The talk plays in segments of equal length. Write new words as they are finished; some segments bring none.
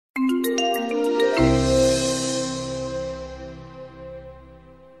Hi.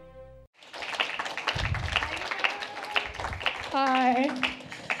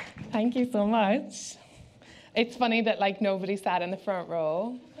 Thank you so much. It's funny that like nobody sat in the front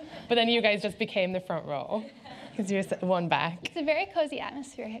row, but then you guys just became the front row because you're one back. It's a very cozy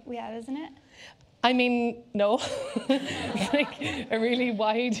atmosphere we have, isn't it? I mean, no. It's like a really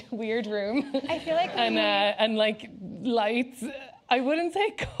wide, weird room. I feel like and like lights. I wouldn't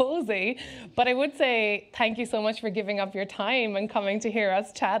say cozy, but I would say thank you so much for giving up your time and coming to hear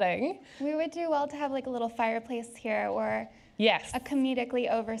us chatting. We would do well to have like a little fireplace here or yes, a comedically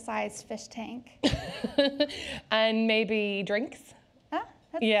oversized fish tank. And maybe drinks. Ah,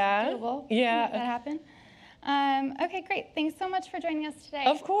 that's Yeah. doable. Yeah. Make that happen. Okay, great. Thanks so much for joining us today.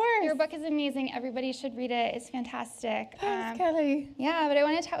 Of course. Your book is amazing. Everybody should read it. It's fantastic. Thanks, Kelly. Yeah, but I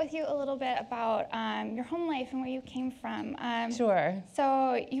want to chat with you a little bit about your home life and where you came from. Sure.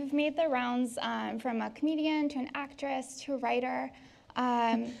 So you've made the rounds from a comedian to an actress to a writer,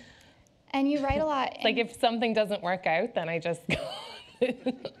 and you write a lot. Like if something doesn't work out, then I just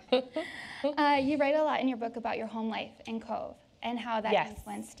go. You write a lot in your book about your home life in Cove and how that Yes.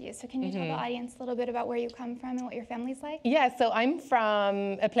 influenced you. So can you tell the audience a little bit about where you come from and what your family's like? Yeah, so I'm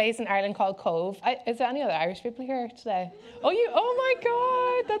from a place in Ireland called Cove. Is there any other Irish people here today? Oh my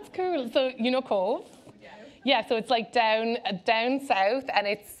God, that's cool. So you know Cove? Yeah, so it's like down south, and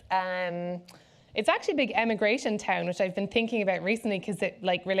it's actually a big emigration town, which I've been thinking about recently because it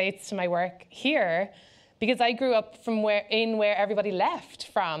like relates to my work here. Because I grew up from where everybody left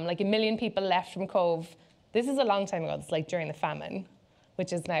from, like 1 million people left from Cove. This is a long time ago. It's like during the famine,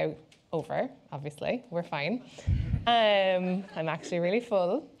 which is now over, obviously. We're fine. I'm actually really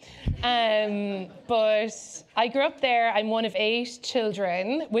full. But I grew up there. I'm one of 8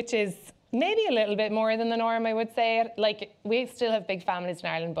 children, which is maybe a little bit more than the norm, I would say. Like, we still have big families in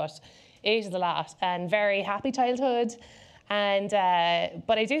Ireland, but 8 is a lot. And very happy childhood. And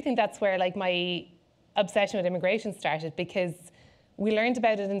but I do think that's where like my obsession with immigration started, because we learned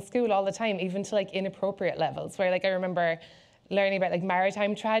about it in school all the time, even to like inappropriate levels, where like I remember learning about like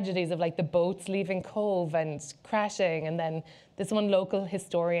maritime tragedies of like the boats leaving Cove and crashing, and then this one local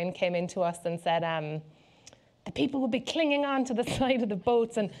historian came into us and said the people would be clinging on to the side of the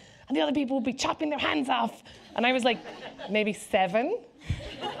boats and the other people would be chopping their hands off. And I was like maybe 7.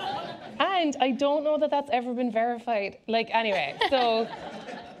 And I don't know that that's ever been verified. Like, anyway, so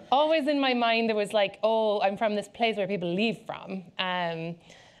always in my mind, there was like, oh, I'm from this place where people leave from. And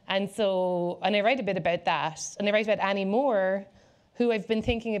I write a bit about that. And I write about Annie Moore, who I've been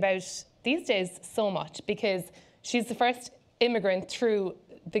thinking about these days so much, because she's the first immigrant through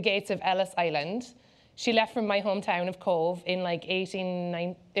the gates of Ellis Island. She left from my hometown of Cove in like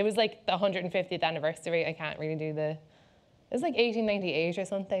 1890. It was like the 150th anniversary. I can't really do it was like 1898 or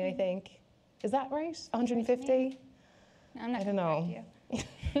something, I think. Is that right? 150? No, I'm not. I don't know. You.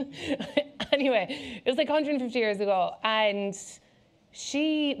 Anyway, it was like 150 years ago, and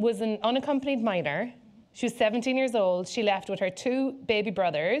she was an unaccompanied minor. She was 17 years old. She left with her 2 baby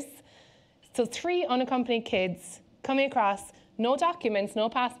brothers. So 3 unaccompanied kids coming across, no documents, no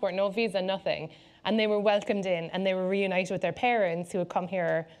passport, no visa, nothing. And they were welcomed in, and they were reunited with their parents who had come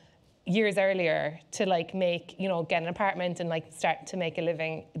here years earlier to like make, get an apartment and like start to make a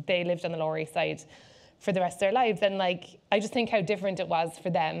living. They lived on the Lower East Side for the rest of their lives. And like, I just think how different it was for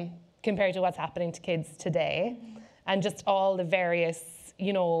them compared to what's happening to kids today. And just all the various,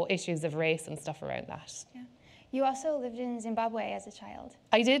 issues of race and stuff around that. Yeah. You also lived in Zimbabwe as a child.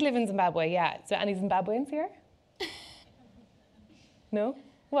 I did live in Zimbabwe, yeah. So any Zimbabweans here? No?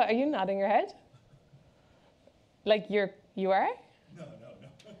 What, are you nodding your head? Like you are? No.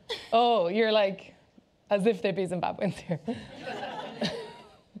 Oh, you're like, as if there'd be Zimbabweans here. It's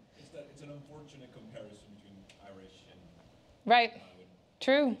an unfortunate comparison between Irish and Right.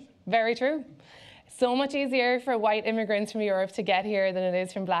 True. Very true. So much easier for white immigrants from Europe to get here than it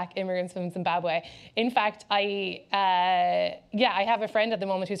is from black immigrants from Zimbabwe. In fact, I have a friend at the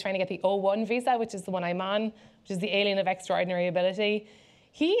moment who's trying to get the O1 visa, which is the one I'm on, which is the Alien of Extraordinary Ability.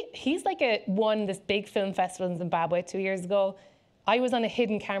 He's like won this big film festival in Zimbabwe 2 years ago. I was on a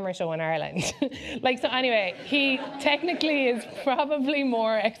hidden camera show in Ireland. So anyway, he technically is probably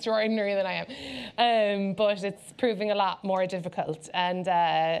more extraordinary than I am, but it's proving a lot more difficult. And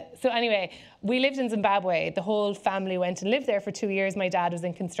so anyway, we lived in Zimbabwe. The whole family went and lived there for 2 years. My dad was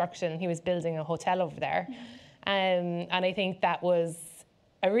in construction. He was building a hotel over there. And I think that was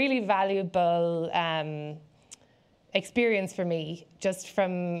a really valuable experience for me, just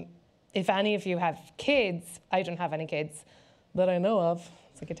from, if any of you have kids, I don't have any kids that I know of.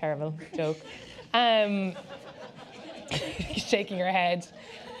 It's like a terrible joke. Shaking your head.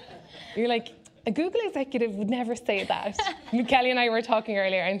 You're like, a Google executive would never say that. Kelly and I were talking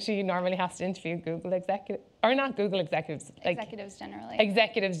earlier, and she normally has to interview Google executives, or not Google executives, like Executives generally.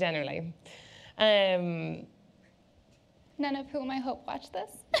 Executives generally. None of whom I hope watch this.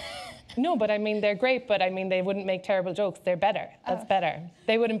 No, but I mean, they're great, but I mean, they wouldn't make terrible jokes. They're better. That's better.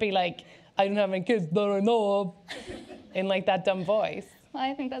 They wouldn't be like, I don't have any kids that I know of, in like that dumb voice. Well,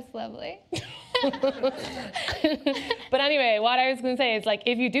 I think that's lovely. But anyway, what I was going to say is, like,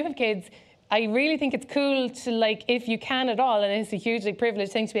 if you do have kids, I really think it's cool to, like, if you can at all, and it's a hugely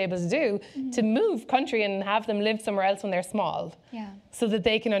privileged thing to be able to do, to move country and have them live somewhere else when they're small. Yeah. So that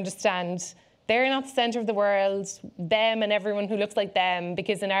they can understand they're not the centre of the world, them and everyone who looks like them,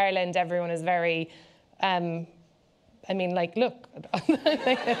 because in Ireland, everyone is very, I mean, like, look,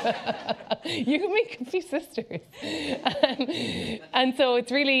 you can be sisters. And so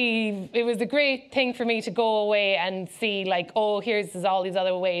it was a great thing for me to go away and see, like, oh, here's all these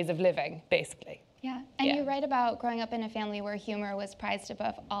other ways of living, basically. Yeah, and you write about growing up in a family where humor was prized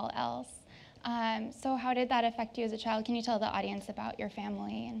above all else. So how did that affect you as a child? Can you tell the audience about your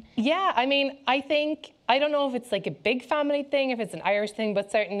family? Yeah, I mean, I don't know if it's like a big family thing, if it's an Irish thing,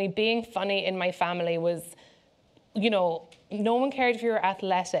 but certainly being funny in my family was, you know, no one cared if you were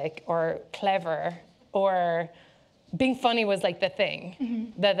athletic or clever, or being funny was like the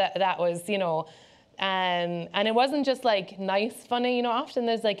thing. That was, you know, and it wasn't just like nice funny, you know, often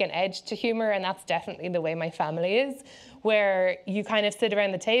there's like an edge to humor, and that's definitely the way my family is, where you kind of sit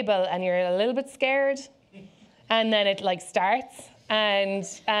around the table and you're a little bit scared, and then it like starts, and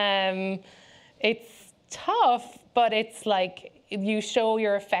it's tough, but it's like you show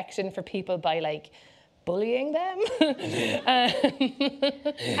your affection for people by like bullying them.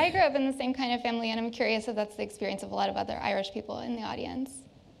 I grew up in the same kind of family, and I'm curious if that's the experience of a lot of other Irish people in the audience.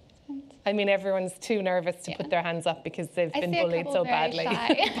 I mean, everyone's too nervous to put their hands up because they've been bullied so badly.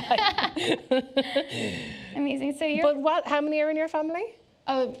 Amazing. So But how many are in your family?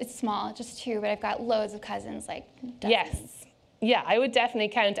 Oh, it's small, just 2, but I've got loads of cousins, like dozens. Yes. Yeah, I would definitely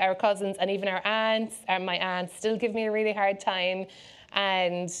count our cousins, and even our aunts, and my aunts still give me a really hard time.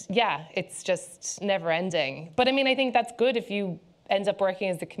 And yeah, it's just never ending. But I mean, I think that's good if you end up working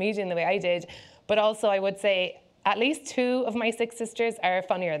as a comedian the way I did. But also I would say at least 2 of my 6 sisters are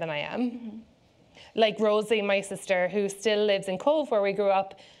funnier than I am. Like Rosie, my sister, who still lives in Cove where we grew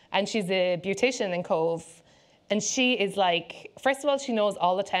up, and she's a beautician in Cove. And she is like, first of all, she knows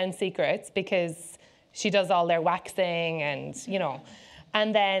all the town secrets because she does all their waxing and, you know,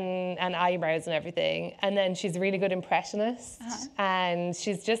 and eyebrows and everything. And then she's a really good impressionist. And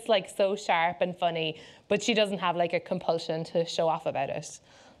she's just like so sharp and funny, but she doesn't have like a compulsion to show off about it,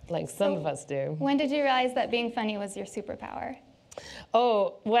 like some of us do. When did you realize that being funny was your superpower?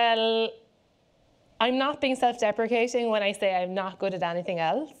 Oh, well, I'm not being self-deprecating when I say I'm not good at anything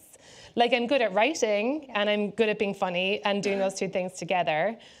else. Like, I'm good at writing and I'm good at being funny and doing those 2 things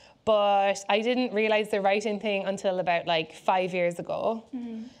together. But I didn't realize the writing thing until about like 5 years ago.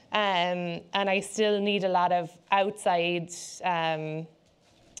 And I still need a lot of outside,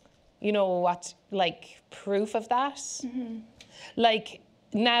 you know what, like proof of that. Like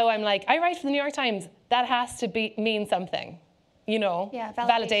now I'm like, I write for the New York Times. That has to mean something, you know,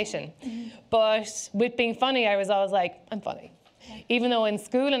 validation. But with being funny, I was always like, I'm funny. Even though in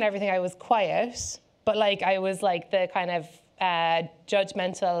school and everything I was quiet, but like I was like the kind of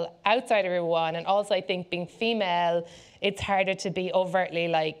judgmental outsider one. And also I think being female, it's harder to be overtly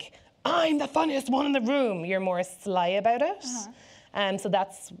like, I'm the funniest one in the room. You're more sly about it. So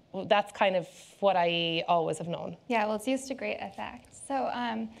that's kind of what I always have known. Yeah, well, it's used to great effect. So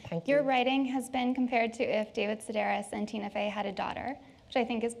your writing has been compared to if David Sedaris and Tina Fey had a daughter, which I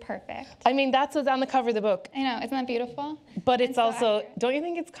think is perfect. I mean, that's what's on the cover of the book. I know, isn't that beautiful? But it's also, accurate. Don't you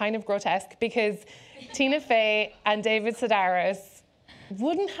think it's kind of grotesque? Because Tina Fey and David Sedaris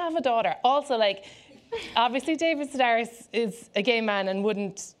wouldn't have a daughter. Also, like, obviously David Sedaris is a gay man and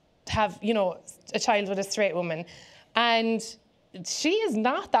wouldn't have, you know, a child with a straight woman. And she is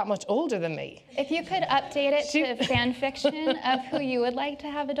not that much older than me. If you could update it to fan fiction of who you would like to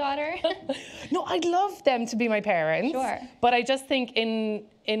have a daughter. No, I'd love them to be my parents. Sure. But I just think in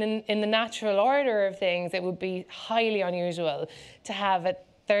the natural order of things, it would be highly unusual to have a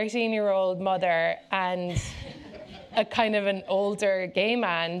 13-year-old mother and a kind of an older gay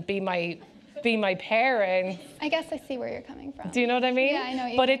man be my parent. I guess I see where you're coming from. Do you know what I mean? Yeah, I know what you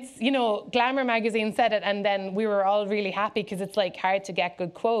mean. But it's, you know, Glamour magazine said it, and then we were all really happy because it's like hard to get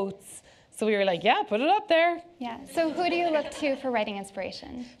good quotes. So we were like, yeah, put it up there. Yeah. So who do you look to for writing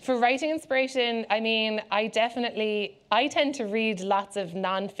inspiration? For writing inspiration, I mean, I tend to read lots of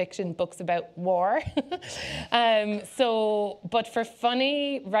non-fiction books about war. But for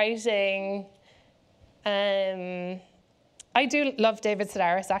funny writing, I do love David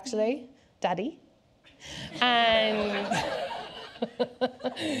Sedaris, actually, Daddy. And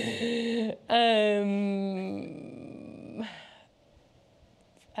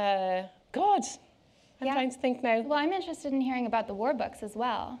God, I'm trying to think now. Well, I'm interested in hearing about the war books as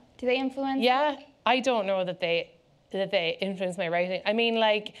well. Do they influence? Yeah, I don't know that they influence my writing. I mean,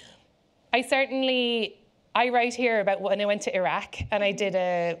 like, I write here about when I went to Iraq, and I did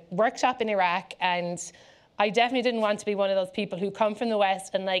a workshop in Iraq, and I definitely didn't want to be one of those people who come from the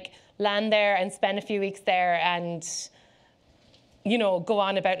West and like land there and spend a few weeks there and, you know, go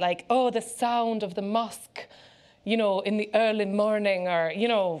on about like, oh, the sound of the mosque, you know, in the early morning, or, you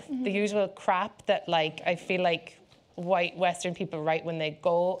know, the usual crap that like I feel like white Western people write when they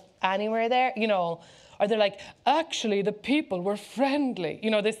go anywhere there, you know, or they're like, actually the people were friendly, you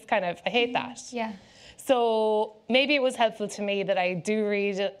know, this kind of, I hate that. Yeah. So maybe it was helpful to me that I do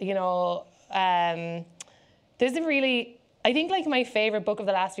read, you know, there's a really, I think like my favorite book of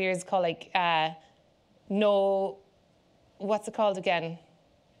the last few years is called like, what's it called again?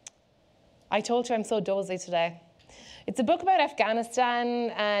 I told you I'm so dozy today. It's a book about Afghanistan,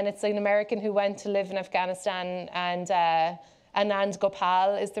 and it's an American who went to live in Afghanistan, and Anand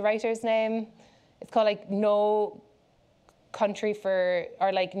Gopal is the writer's name. It's called like No Good Country for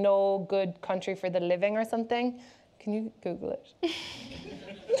the Living or something. Can you Google it?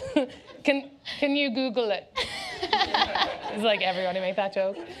 Can you Google it? It's like everyone who makes that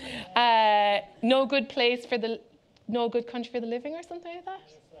joke. No Good Country for the Living or something like that.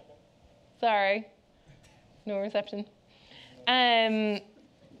 Sorry, no reception. Anyway,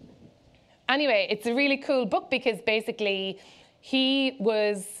 it's a really cool book because basically I think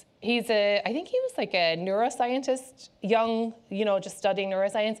he was like a neuroscientist, young, you know, just studying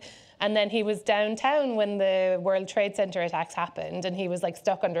neuroscience. And then he was downtown when the World Trade Center attacks happened, and he was like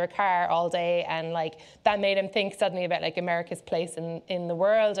stuck under a car all day, and like that made him think suddenly about like America's place in the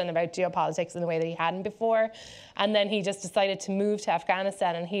world and about geopolitics in a way that he hadn't before. And then he just decided to move to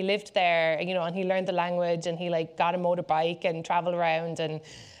Afghanistan, and he lived there, you know, and he learned the language, and he like got a motorbike and traveled around and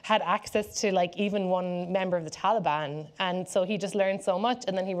had access to like even one member of the Taliban. And so he just learned so much,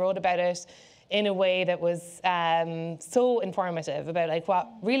 and then he wrote about it in a way that was so informative about like what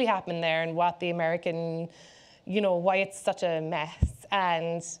really happened there and what the American, you know, why it's such a mess.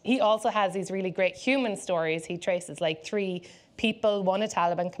 And he also has these really great human stories. He traces like 3 people, one a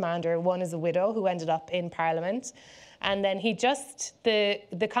Taliban commander, one is a widow who ended up in parliament. And then he just, the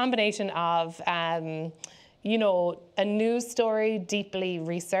combination of, you know, a news story deeply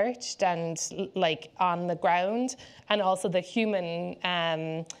researched and like on the ground, and also the human,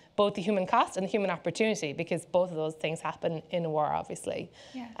 both the human cost and the human opportunity, because both of those things happen in a war, obviously.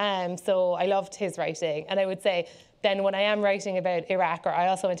 Yeah. So I loved his writing. And I would say then when I am writing about Iraq, or I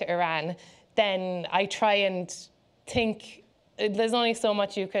also went to Iran, then I try and think, there's only so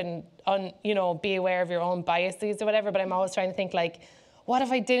much you can, you know, be aware of your own biases or whatever, but I'm always trying to think like, what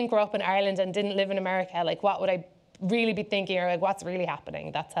if I didn't grow up in Ireland and didn't live in America? Like, what would I really be thinking, or like what's really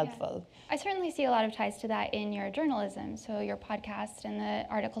happening? That's helpful. Yeah. I certainly see a lot of ties to that in your journalism. So your podcast and the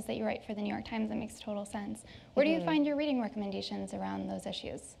articles that you write for the New York Times, that makes total sense. Where do you find your reading recommendations around those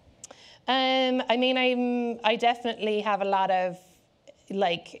issues? I mean, I definitely have a lot of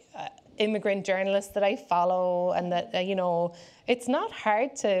like immigrant journalists that I follow, and that, you know, it's not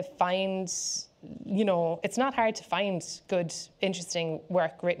hard to find, you know, it's not hard to find good, interesting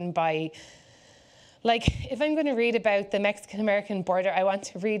work written by, like, if I'm going to read about the Mexican-American border, I want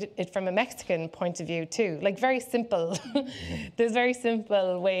to read it from a Mexican point of view too. Like, very simple. There's very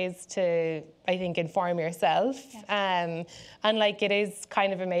simple ways to, I think, inform yourself. Yeah. And like, it is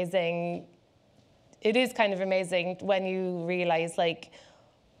kind of amazing. It is kind of amazing when you realize, like,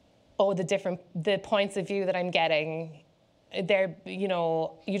 oh, the points of view that I'm getting, there, you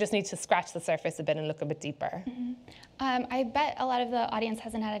know, you just need to scratch the surface a bit and look a bit deeper. Mm-hmm. I bet a lot of the audience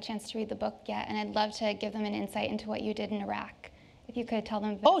hasn't had a chance to read the book yet, and I'd love to give them an insight into what you did in Iraq. If you could tell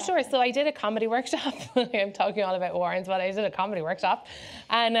them a bit about sure. that. So I did a comedy workshop. I'm talking all about wars, but I did a comedy workshop.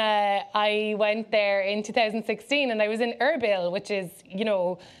 And I went there in 2016, and I was in Erbil, which is, you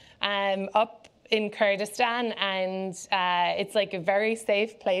know, up in Kurdistan, and it's like a very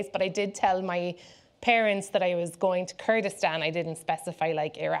safe place, but I did tell my parents that I was going to Kurdistan. I didn't specify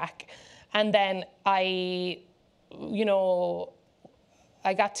like Iraq. And then I, you know,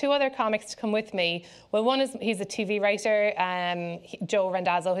 I got 2 other comics to come with me. Well, one is, he's a TV writer, Joe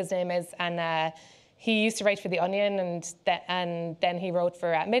Randazzo, his name is, and he used to write for The Onion, and then he wrote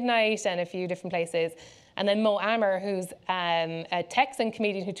for At Midnight and a few different places. And then Mo Amer, who's a Texan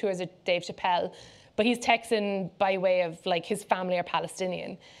comedian who tours with Dave Chappelle, but he's Texan by way of, like, his family are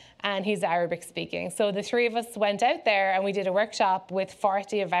Palestinian, and he's Arabic speaking. So the 3 of us went out there and we did a workshop with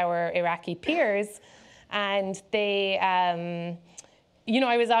 40 of our Iraqi peers, and they, you know,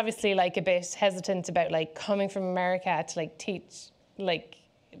 I was obviously like a bit hesitant about like coming from America to like teach like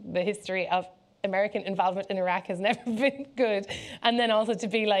the history of American involvement in Iraq has never been good. And then also to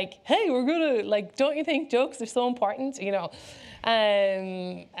be like, hey, we're gonna, like, don't you think jokes are so important, you know?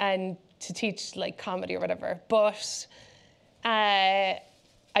 And to teach like comedy or whatever. But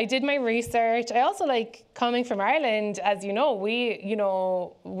I did my research. I also like coming from Ireland, as you know,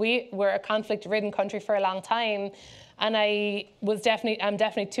 we were a conflict-ridden country for a long time. And I'm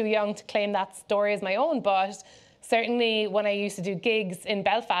definitely too young to claim that story as my own, but certainly when I used to do gigs in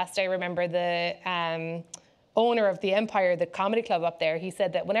Belfast, I remember the owner of the Empire, the comedy club up there, he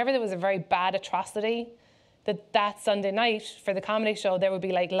said that whenever there was a very bad atrocity, that Sunday night for the comedy show, there would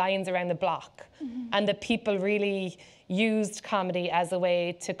be like lines around the block. Mm-hmm. And the people really used comedy as a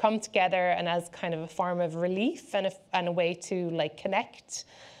way to come together and as kind of a form of relief and a way to like connect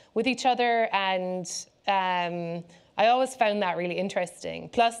with each other. And I always found that really interesting.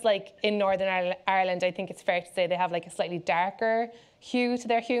 Plus, like in Northern Ireland, I think it's fair to say they have like a slightly darker hue to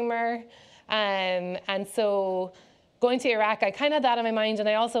their humour. And so going to Iraq, I kind of had that in my mind. And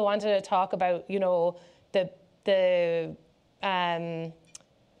I also wanted to talk about, you know, the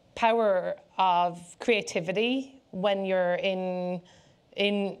power of creativity when you're in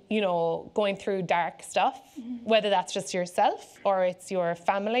you know, going through dark stuff, mm-hmm. whether that's just yourself or it's your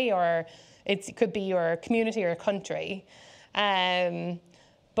family or it could be your community or country. But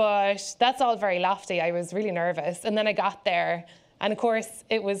that's all very lofty. I was really nervous. And then I got there. And of course,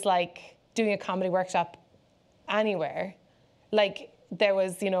 it was like doing a comedy workshop anywhere. Like there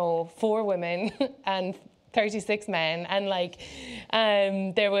was, you know, 4 women and 36 men. And like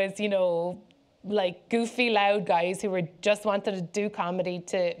there was, you know, like goofy, loud guys who were just wanted to do comedy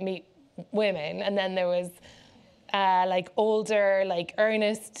to meet women. And then there was like older, like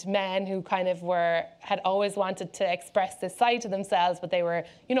earnest men who kind of had always wanted to express this side to themselves, but they were,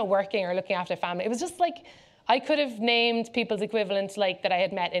 you know, working or looking after family. It was just like, I could have named people's equivalent like that I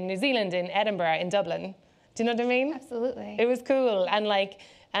had met in New Zealand, in Edinburgh, in Dublin. Do you know what I mean? Absolutely. It was cool. And like,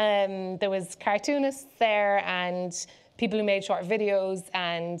 there was cartoonists there and people who made short videos,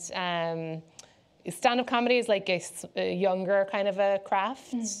 and stand-up comedy is like a younger kind of a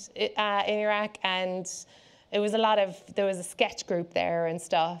craft in Iraq. And it was there was a sketch group there and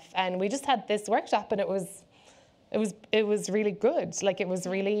stuff. And we just had this workshop, and it was really good. Like it was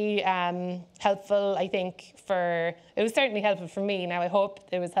really helpful, I think, it was certainly helpful for me. Now I hope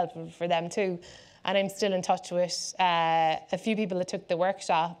it was helpful for them too. And I'm still in touch with a few people that took the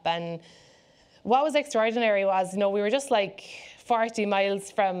workshop. And what was extraordinary was, you know, we were just like 40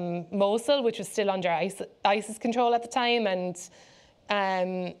 miles from Mosul, which was still under ISIS control at the time. And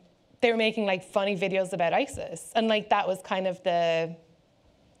they were making like funny videos about ISIS. And like that was kind of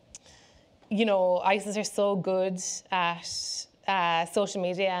you know, ISIS are so good at social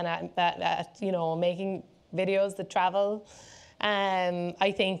media and at you know, making videos that travel.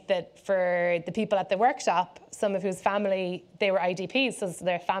 I think that for the people at the workshop, some of whose family, they were IDPs, so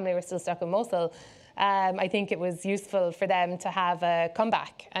their family were still stuck in Mosul. I think it was useful for them to have a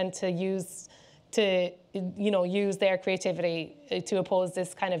comeback and to use their creativity to oppose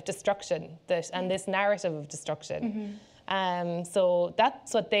this kind of destruction and this narrative of destruction. Mm-hmm. So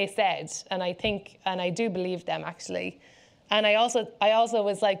that's what they said, and I do believe them actually. And I also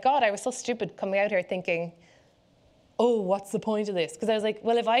was like, God, I was so stupid coming out here thinking, oh, what's the point of this? Because I was like,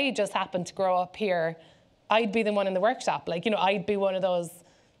 well, if I just happened to grow up here, I'd be the one in the workshop. Like, you know, I'd be one of those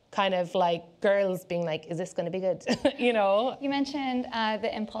kind of like girls being like, is this going to be good? You know? You mentioned the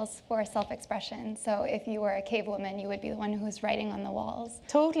impulse for self-expression. So if you were a cave woman, you would be the one who's writing on the walls.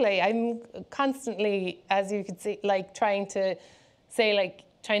 Totally. I'm constantly, as you can see, like trying to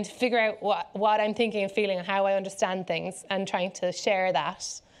figure out what I'm thinking and feeling and how I understand things and trying to share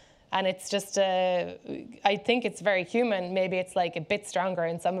that. And it's just, I think it's very human. Maybe it's like a bit stronger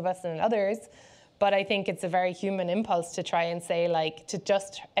in some of us than in others. But I think it's a very human impulse to try and say, like, to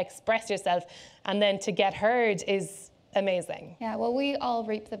just express yourself and then to get heard is amazing. Yeah, well, we all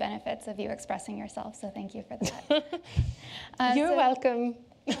reap the benefits of you expressing yourself, so thank you for that. You're welcome.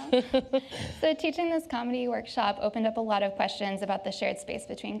 So teaching this comedy workshop opened up a lot of questions about the shared space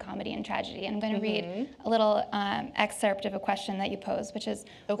between comedy and tragedy. And I'm going to read a little excerpt of a question that you posed, which is,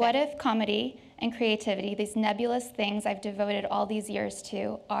 what if comedy and creativity, these nebulous things I've devoted all these years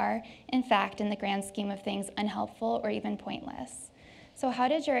to, are, in fact, in the grand scheme of things, unhelpful or even pointless? So how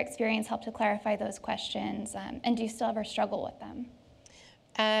did your experience help to clarify those questions? And do you still ever struggle with them?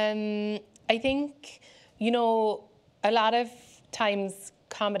 I think, a lot of times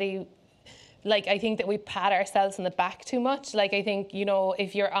comedy, I think that we pat ourselves on the back too much. I think,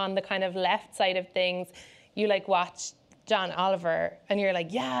 if you're on the kind of left side of things, you watch John Oliver and you're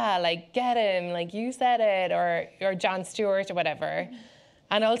yeah, get him, you said it, or Jon Stewart or whatever.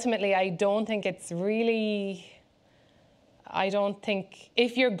 And ultimately, I don't think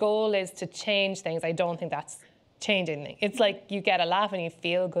if your goal is to change things, I don't think that's changing things. It's you get a laugh and you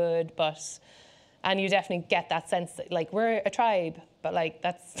feel good, and you definitely get that sense that, we're a tribe, but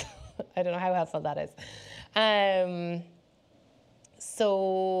that's, I don't know how helpful that is.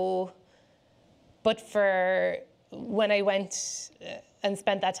 But for when I went and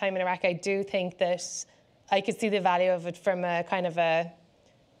spent that time in Iraq, I do think that I could see the value of it from a kind of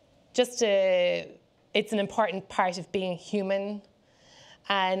it's an important part of being human.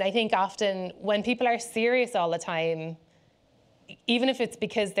 And I think often when people are serious all the time, even if it's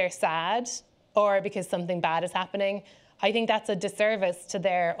because they're sad or because something bad is happening, I think that's a disservice to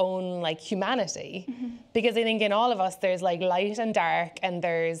their own humanity. Because I think in all of us there's light and dark, and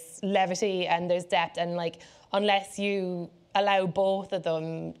there's levity and there's depth, and unless you allow both of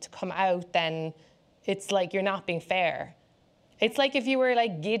them to come out, then it's you're not being fair. It's if you were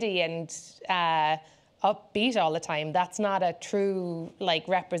giddy and upbeat all the time, that's not a true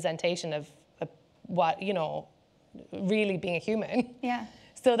representation of what, really being a human. Yeah.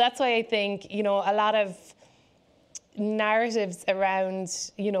 So that's why I think, a lot of narratives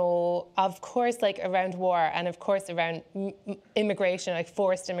around, of course, around war, and of course around immigration,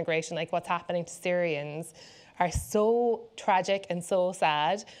 forced immigration, what's happening to Syrians, are so tragic and so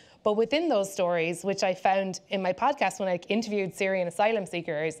sad. But within those stories, which I found in my podcast when I interviewed Syrian asylum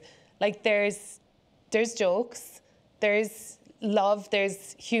seekers, there's jokes, there's love,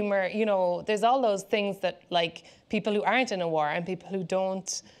 there's humor, there's all those things that people who aren't in a war and people who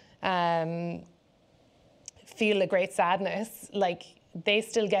don't feel a great sadness, they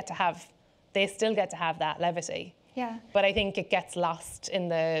still get to have that levity. Yeah. But I think it gets lost in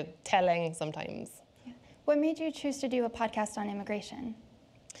the telling sometimes. Yeah. What made you choose to do a podcast on immigration?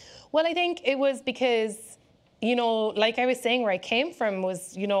 Well, I think it was because, like I was saying, where I came from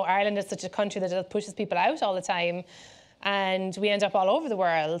was, Ireland is such a country that just pushes people out all the time, and we end up all over the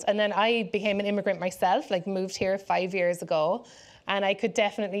world. And then I became an immigrant myself, moved here 5 years ago, and I could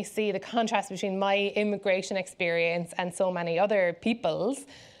definitely see the contrast between my immigration experience and so many other people's.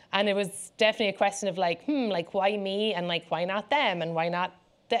 And it was definitely a question of why me, and why not them, and why not,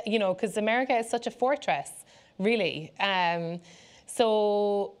 because America is such a fortress, really.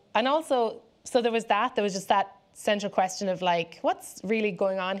 So there was just that central question of what's really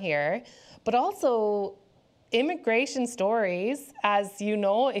going on here, but also immigration stories, as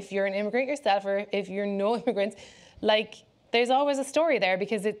if you're an immigrant yourself or if you're no immigrants, there's always a story there,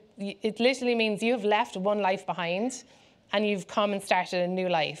 because it literally means you have left one life behind and you've come and started a new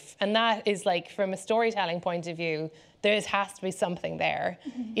life. And that is from a storytelling point of view, there has to be something there.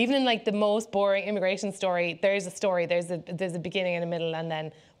 Even in the most boring immigration story, there's a story, there's a beginning and a middle, and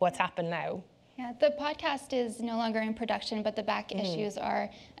then what's happened now. Yeah, the podcast is no longer in production, but the back issues are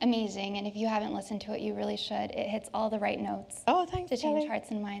amazing. And if you haven't listened to it, you really should. It hits all the right notes. Oh, thanks, to change Kelly.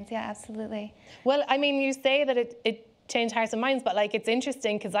 hearts and minds. Yeah, absolutely. Well, I mean, you say that it changed hearts and minds, but it's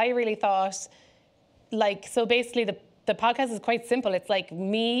interesting because I really thought, so basically the podcast is quite simple. It's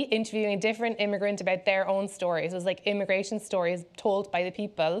me interviewing a different immigrant about their own stories. It was immigration stories told by the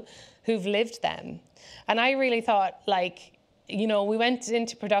people who've lived them. And I really thought we went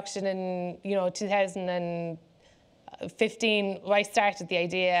into production in, 2015. I started the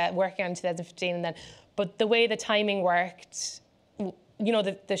idea working on 2015, and then, but the way the timing worked,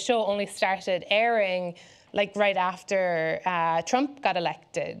 the show only started airing right after Trump got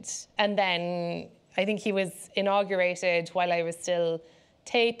elected. And then I think he was inaugurated while I was still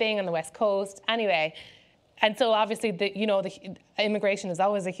taping on the West Coast. Anyway, and so obviously the immigration is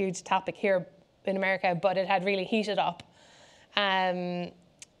always a huge topic here in America, but it had really heated up. And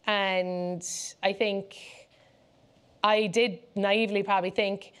I think I did naively probably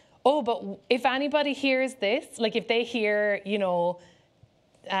think, oh, but if anybody hears this, if they hear,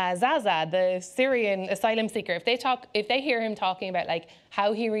 Zaza, the Syrian asylum seeker, if they hear him talking about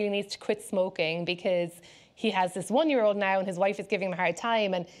how he really needs to quit smoking because he has this 1-year-old now and his wife is giving him a hard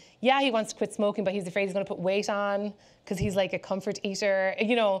time. And yeah, he wants to quit smoking, but he's afraid he's going to put weight on because he's like a comfort eater.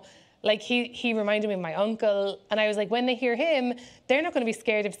 You know, like he reminded me of my uncle. And I was like, when they hear him, they're not going to be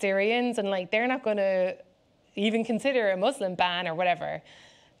scared of Syrians, and like they're not going to even consider a Muslim ban or whatever.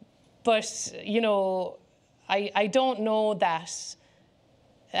 But, you know, I don't know that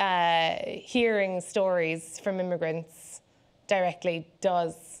hearing stories from immigrants directly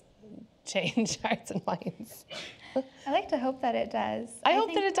does change hearts and minds. I like to hope that it does. I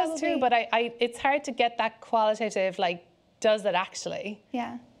hope that it does too, but it's hard to get that qualitative, like, does it actually?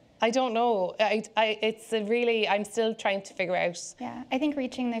 Yeah. I don't know. It's a really, I'm still trying to figure out. Yeah, I think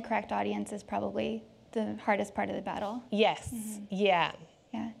reaching the correct audience is probably the hardest part of the battle. Yes, yeah.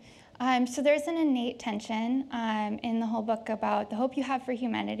 Yeah. So there's an innate tension in the whole book about the hope you have for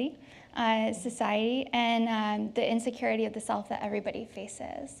humanity, society, and the insecurity of the self that everybody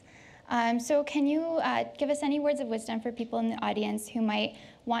faces. So can you give us any words of wisdom for people in the audience who might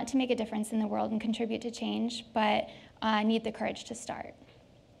want to make a difference in the world and contribute to change, but need the courage to start?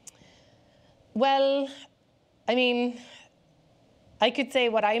 Well, I mean, I could say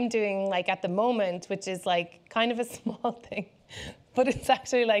what I'm doing like at the moment, which is like kind of a small thing, but it's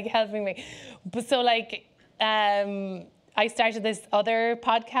actually like helping me. But so like, I started this other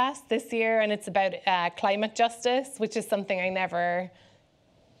podcast this year, and it's about climate justice, which is something I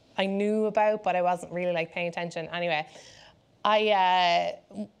knew about, but I wasn't really like paying attention. Anyway,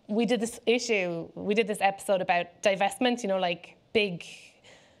 we did this episode about divestment, you know, like big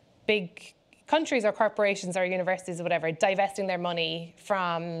countries or corporations or universities or whatever, divesting their money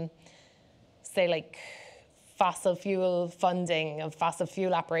from, say, like fossil fuel funding of fossil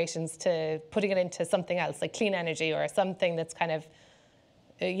fuel operations to putting it into something else, like clean energy or something that's kind of,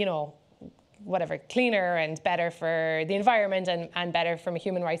 you know, whatever, cleaner and better for the environment and better from a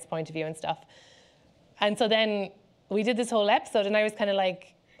human rights point of view and stuff. And so then we did this whole episode, and I was kind of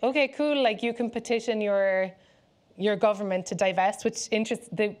like, okay, cool, like you can petition your government to divest, which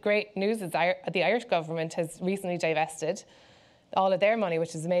the great news is the Irish government has recently divested all of their money,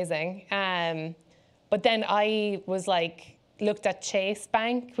 which is amazing. But then I was like, looked at Chase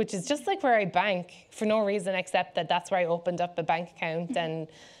Bank, which is just like where I bank for no reason except that that's where I opened up a bank account. And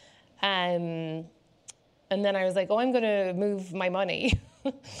then I was like, oh, I'm going to move my money.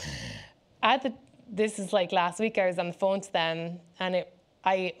 This is like last week, I was on the phone to them, and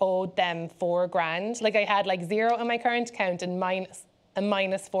I owed them $4,000. Like I had like zero in my current account and minus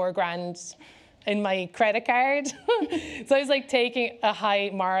 $4,000 in my credit card. So I was like taking a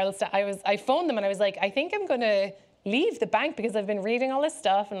high moral step. I phoned them and I was like, I think I'm gonna leave the bank because I've been reading all this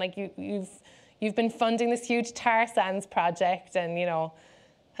stuff, and like you've been funding this huge tar sands project, and you know,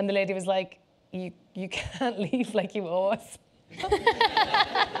 and the lady was like, you can't leave, like you owe us.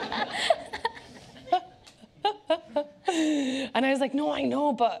 And I was like, no, I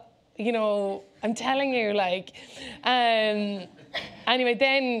know, but, you know, I'm telling you, like, anyway,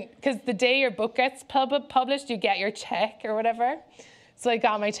 then, because the day your book gets published, you get your check or whatever. So I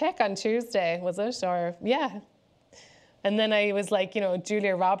got my check on Tuesday, was it? Or, yeah. And then I was like, you know,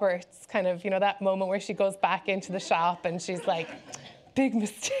 Julia Roberts, kind of, you know, that moment where she goes back into the shop and she's like, big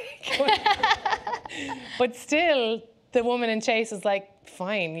mistake. But still, the woman in Chase was like,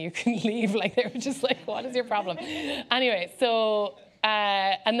 fine, you can leave. Like, they were just like, what is your problem? Anyway, so,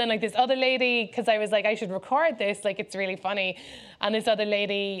 and then like this other lady, because I was like, I should record this, like it's really funny. And this other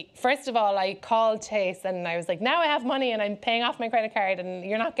lady, first of all, I called Chase and I was like, now I have money and I'm paying off my credit card and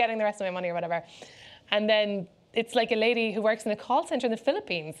you're not getting the rest of my money or whatever. And then it's like a lady who works in a call center in the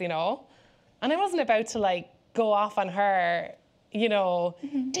Philippines, you know? And I wasn't about to like go off on her, you know,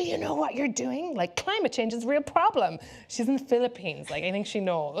 do you know what you're doing? Like, climate change is a real problem. She's in the Philippines, like, I think she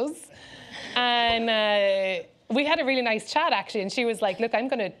knows. And we had a really nice chat, actually, and she was like, look, I'm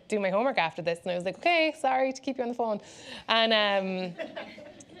gonna do my homework after this. And I was like, okay, sorry to keep you on the phone. And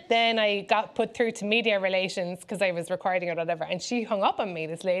then I got put through to media relations because I was recording or whatever, and she hung up on me,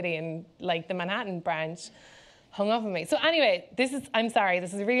 this lady in like the Manhattan branch, hung up on me. So anyway, I'm sorry,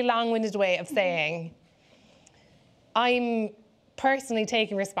 this is a really long-winded way of saying I'm personally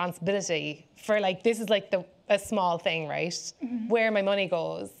taking responsibility for, like, this is like a small thing, right? Where my money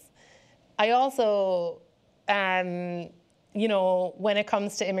goes. I also, you know, when it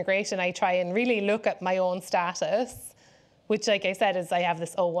comes to immigration, I try and really look at my own status, which, like I said, is I have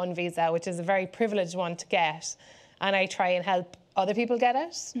this O1 visa, which is a very privileged one to get. And I try and help other people get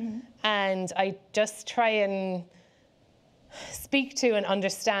it. And I just try and speak to and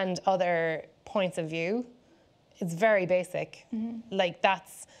understand other points of view. It's very basic. Like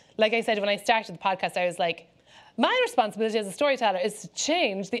I said, when I started the podcast, I was like, my responsibility as a storyteller is to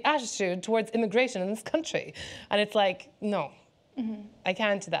change the attitude towards immigration in this country. And it's like, no, I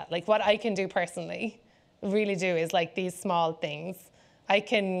can't do that. Like what I can do personally, really do, is like these small things. I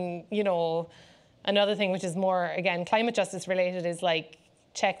can, you know, another thing which is more, again, climate justice related is like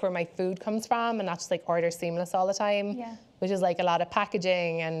check where my food comes from and not just like order seamless all the time, which is like a lot of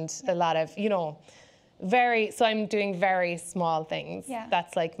packaging and a lot of, you know, so I'm doing very small things. Yeah.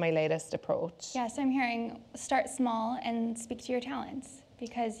 That's like my latest approach. Yeah, so I'm hearing start small and speak to your talents,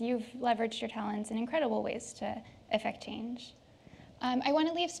 because you've leveraged your talents in incredible ways to affect change. I want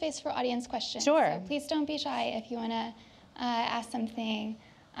to leave space for audience questions. Sure. So please don't be shy if you want to ask something.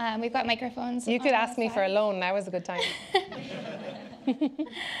 We've got microphones. You could ask me for a loan. Now is a good time.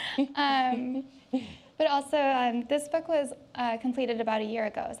 But also, this book was completed about a year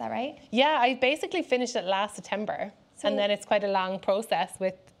ago. Is that right? Yeah, I basically finished it last September. And then it's quite a long process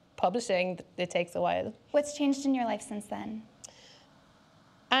with publishing. It takes a while. What's changed in your life since then?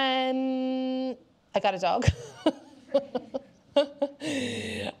 I got a dog.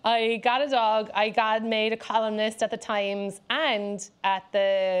 I got a dog. I got made a columnist at the Times and at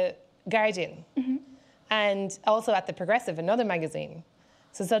the Guardian, and also at the Progressive, another magazine.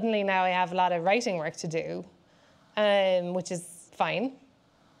 So suddenly now I have a lot of writing work to do, which is fine.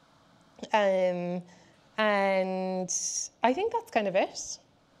 And I think that's kind of it.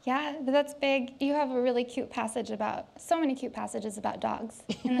 Yeah, but that's big. You have a really cute passage so many cute passages about dogs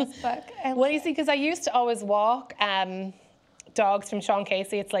in this book. Well, you see, because I used to always walk dogs from Sean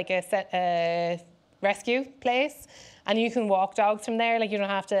Casey. It's like a rescue place, and you can walk dogs from there. Like you don't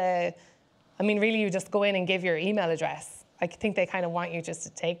have to, I mean, really you just go in and give your email address. I think they kind of want you just to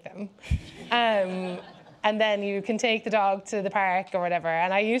take them. And then you can take the dog to the park or whatever.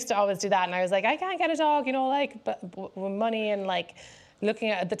 And I used to always do that. And I was like, I can't get a dog, you know, like with money and like looking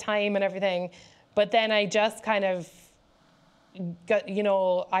at the time and everything. But then I just kind of got, you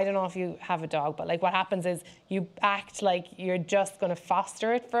know, I don't know if you have a dog, but like what happens is you act like you're just going to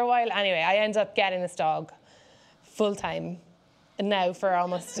foster it for a while. Anyway, I end up getting this dog full time now for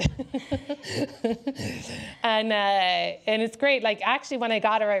almost and it's great. Like actually when I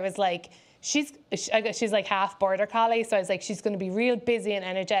got her, I was like, she's like half border collie, so I was like, she's going to be real busy and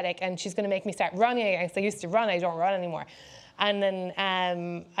energetic, and she's going to make me start running again, because I used to run. I don't run anymore. And then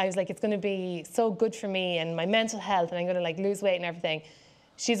I was like, it's going to be so good for me and my mental health, and I'm going to like lose weight and everything.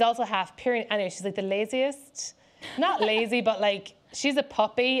 She's also half Pyrenean. Anyway, she's like the laziest, not lazy, but like she's a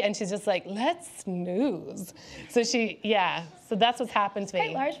puppy, and she's just like, let's snooze. So so that's what's happened to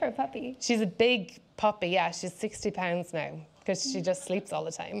me. Quite large for a puppy. She's a big puppy, yeah. She's 60 pounds now, because she just sleeps all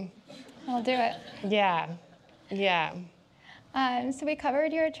the time. I'll do it. Yeah. So we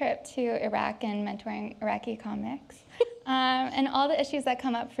covered your trip to Iraq and mentoring Iraqi comics, and all the issues that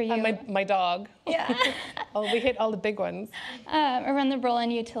come up for you. And my dog. Yeah. We hit all the big ones. Around the role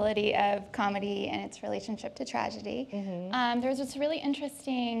and utility of comedy and its relationship to tragedy. There's this really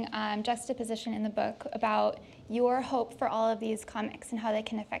interesting juxtaposition in the book about your hope for all of these comics and how they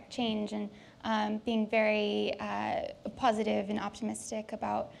can affect change, and being very positive and optimistic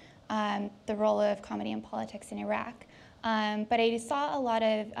about the role of comedy and politics in Iraq. But I saw a lot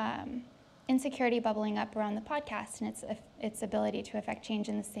of insecurity bubbling up around the podcast and its ability to affect change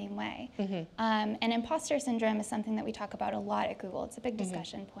in the same way. And imposter syndrome is something that we talk about a lot at Google. It's a big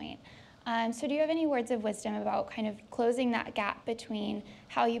discussion point. So do you have any words of wisdom about kind of closing that gap between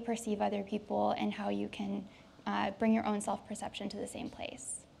how you perceive other people and how you can bring your own self-perception to the same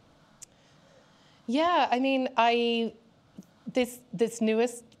place? Yeah, I mean, this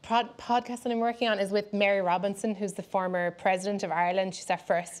newest podcast that I'm working on is with Mary Robinson, who's the former president of Ireland. She's our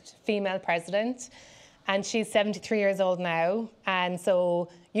first female president, and she's 73 years old now. And so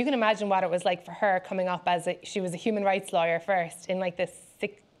you can imagine what it was like for her coming up as she was a human rights lawyer first in like the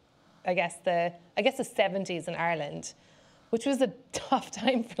 70s in Ireland, which was a tough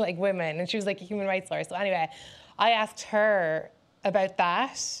time for like women. And she was like a human rights lawyer. So anyway, I asked her about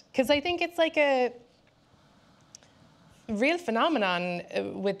that, because I think it's like a real phenomenon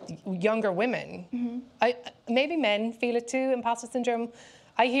with younger women. Maybe men feel it too, imposter syndrome.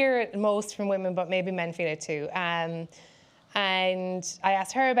 I hear it most from women, but maybe men feel it too. And I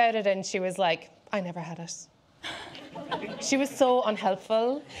asked her about it, and she was like, I never had it. She was so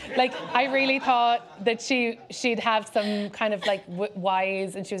unhelpful. Like, I really thought that she'd have some kind of like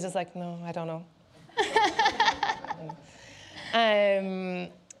wise, and she was just like, no, I don't know.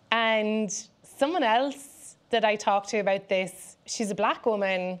 And someone else that I talked to about this, she's a black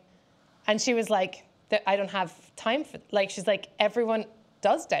woman, and she was like, I don't have time for, like, she's like, everyone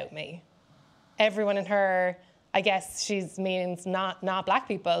does doubt me. Everyone in her I guess she's means not black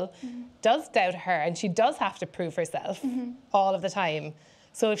people, does doubt her, and she does have to prove herself all of the time.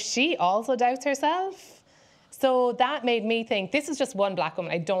 So if she also doubts herself, so that made me think, this is just one black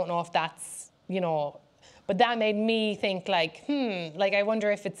woman, I don't know if that's, you know, but that made me think like, like I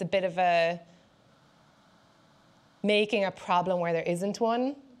wonder if it's a bit of a making a problem where there isn't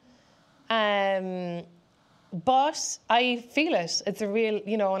one. But I feel it. It's a real,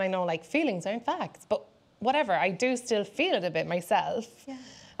 you know, and I know like feelings aren't facts, but whatever, I do still feel it a bit myself. Yeah.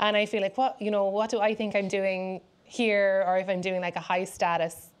 And I feel like, what do I think I'm doing here? Or if I'm doing like a high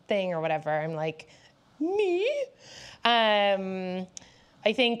status thing or whatever, I'm like, me? I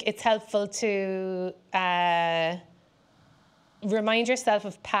think it's helpful to remind yourself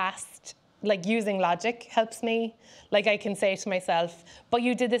of past, like using logic helps me. Like I can say to myself, but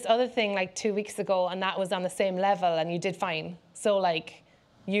you did this other thing like 2 weeks ago and that was on the same level and you did fine. So like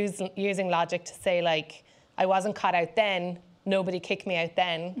using logic to say like, I wasn't caught out then, nobody kicked me out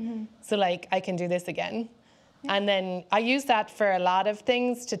then. So like I can do this again. Yeah. And then I use that for a lot of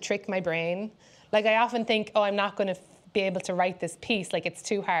things to trick my brain. Like I often think, oh, I'm not gonna be able to write this piece, like it's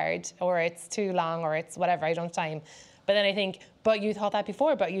too hard or it's too long or it's whatever, I don't have time. But then I think, but you thought that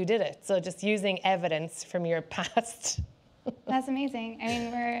before, but you did it. So just using evidence from your past. That's amazing. I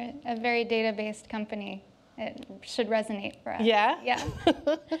mean, we're a very data-based company. It should resonate for us. Yeah? Yeah.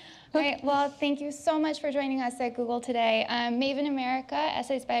 All right, well, thank you so much for joining us at Google today. Maeve In America,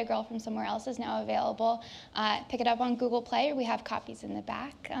 Essays by a Girl from Somewhere Else is now available. Pick it up on Google Play. We have copies in the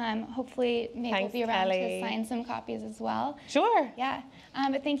back. Hopefully, Maeve will be around to sign some copies as well. Sure. Yeah.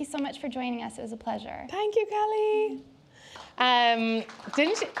 But thank you so much for joining us. It was a pleasure. Thank you, Kelly.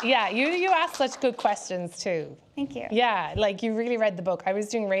 Didn't you? Yeah, you asked such good questions too. Thank you. Yeah, like you really read the book. I was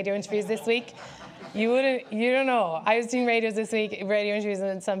doing radio interviews this week. You don't know. I was doing radio interviews,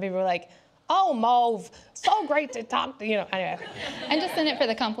 and some people were like, "Oh, Maeve, so great to talk to you." Know, anyway. I'm just in it for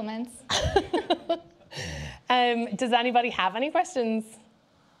the compliments. Does anybody have any questions?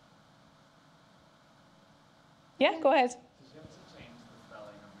 Yeah, go ahead.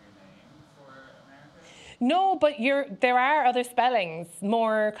 No, but there are other spellings,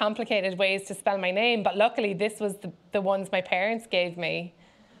 more complicated ways to spell my name, but luckily this was the ones my parents gave me.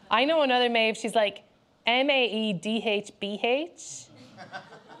 I know another Maeve, she's like Maedhbh.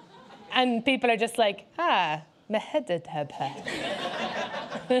 And people are just like, Mehedadhabha.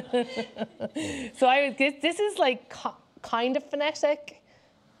 So this is like kind of phonetic.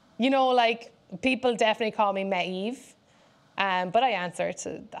 You know, like people definitely call me Maeve, but I answer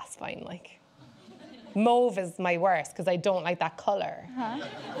to, that's fine, like. Mauve is my worst because I don't like that color.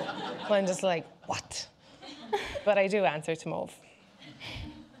 So I'm just like, what? But I do answer to mauve.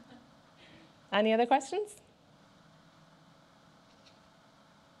 Any other questions?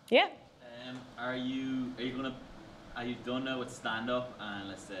 Yeah. Are you done now with stand-up and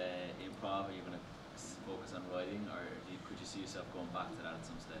let's say improv? Are you going to focus on writing, or could you see yourself going back to that at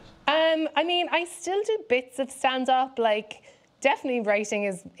some stage? I mean, I still do bits of stand-up. Like, definitely writing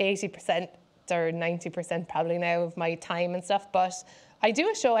is 80%. Or 90% probably now of my time and stuff, but I do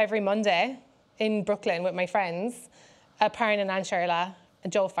a show every Monday in Brooklyn with my friends, Parn and Anne Sherla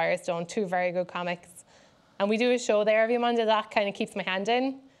and Joe Firestone, two very good comics, and we do a show there every Monday. That kind of keeps my hand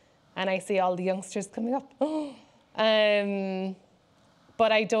in, and I see all the youngsters coming up.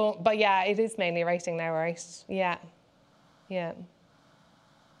 But yeah, it is mainly writing now, right? Yeah. You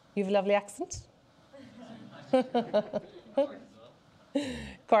have a lovely accent.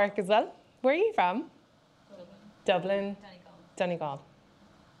 Cork as well. Where are you from? Dublin. Donegal.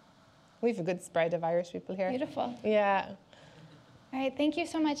 We have a good spread of Irish people here. Beautiful. Yeah. All right, thank you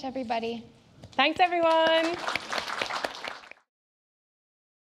so much, everybody. Thanks, everyone.